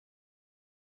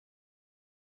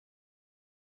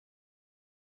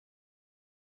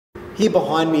Here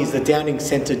behind me is the Downing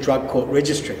Centre Drug Court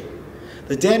Registry.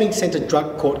 The Downing Centre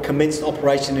Drug Court commenced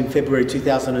operation in February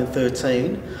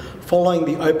 2013, following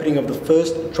the opening of the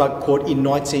first drug court in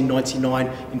 1999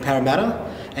 in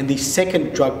Parramatta and the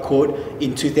second drug court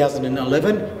in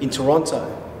 2011 in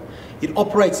Toronto. It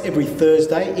operates every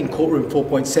Thursday in courtroom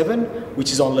 4.7,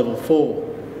 which is on level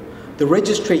 4. The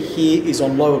registry here is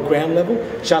on lower ground level,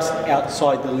 just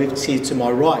outside the lifts here to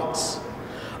my right.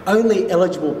 Only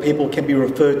eligible people can be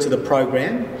referred to the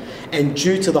program, and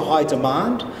due to the high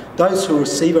demand, those who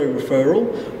receive a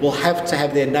referral will have to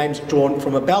have their names drawn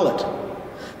from a ballot.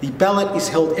 The ballot is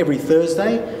held every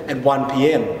Thursday at 1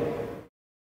 p.m.